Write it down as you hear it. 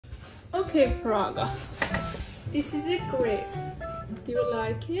Okay, Praga. This is a grape. Do you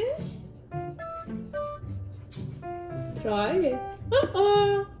like it? Try it.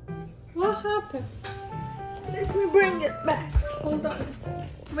 Uh-oh. What happened? Let me bring it back. Hold on a second.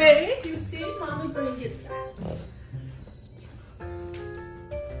 Wait, you see? Mommy bring it back.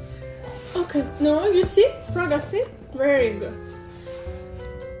 Okay, no, you see? Praga, see? Very good.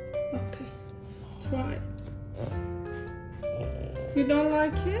 Okay, try it. You don't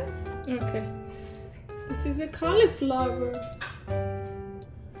like it? Okay. This is a cauliflower.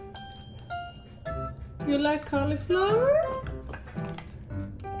 You like cauliflower?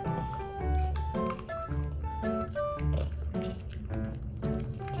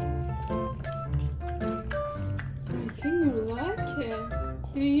 I think you like it.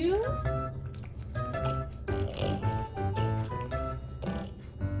 Do you?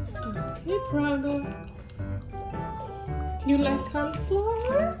 Okay, Praga. You like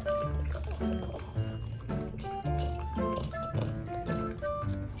cauliflower?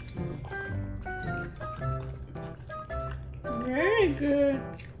 Very good.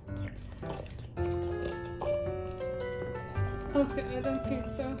 Okay, I don't think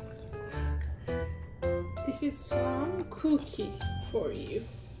so. This is some cookie for you.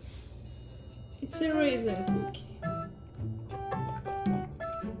 It's a raisin cookie.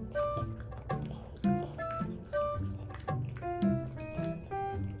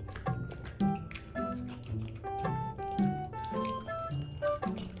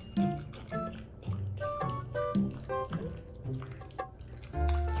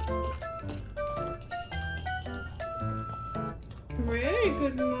 Very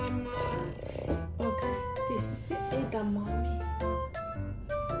good, Mama. Okay, this is the edamame.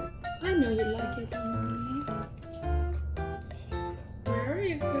 I know you like edamame.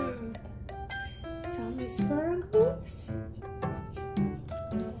 Very good. Some asparagus.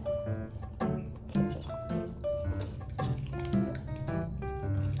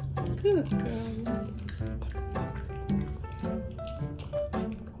 Good girl.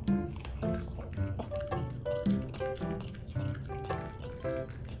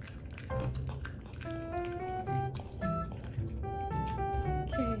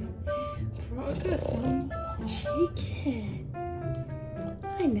 Praga, some chicken.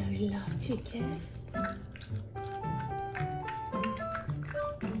 I know you love chicken.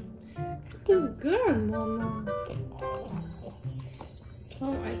 Good girl, Mama.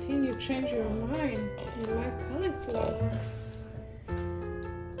 Oh, I think you changed your mind. You like cauliflower.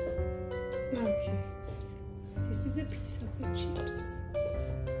 Okay. This is a piece of the chips.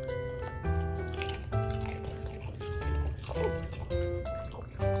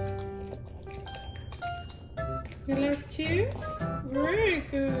 You like chips? Very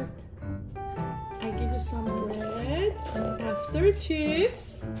good. I give you some bread after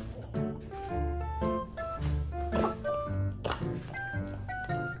chips.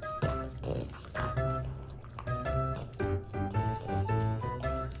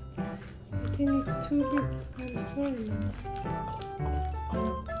 I think it's too big. I'm sorry.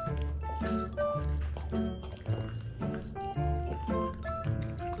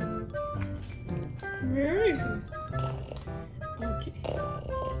 Very good. Okay,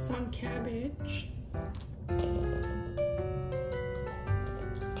 some cabbage.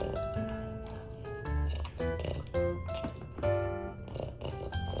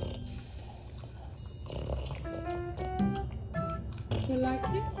 You like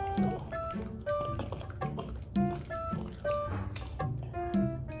it?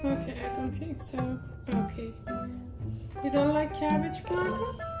 Okay, I don't think so. Okay. You don't like cabbage, Praga?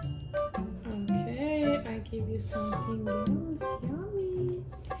 Okay, I give you something else. Yummy.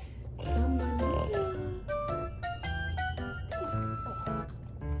 Some banana.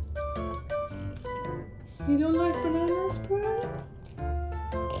 You don't like bananas, Praga?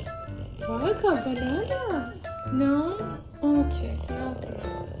 Praga, bananas? No? Okay, no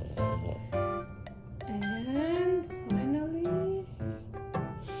bananas. And finally,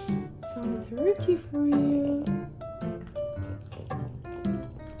 some turkey for you.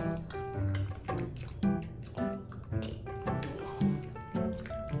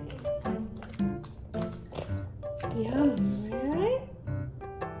 Yum, right?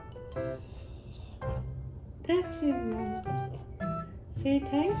 That's it, Mom. Say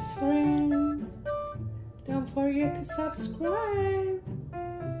thanks, friends. Don't forget to subscribe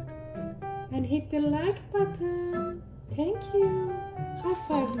and hit the like button. Thank you. High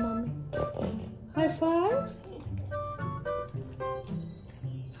five, Mommy. High five.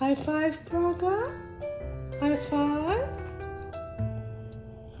 High five, Praga. High five.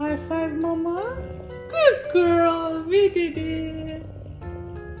 High five, Mama. Good girl. We did it.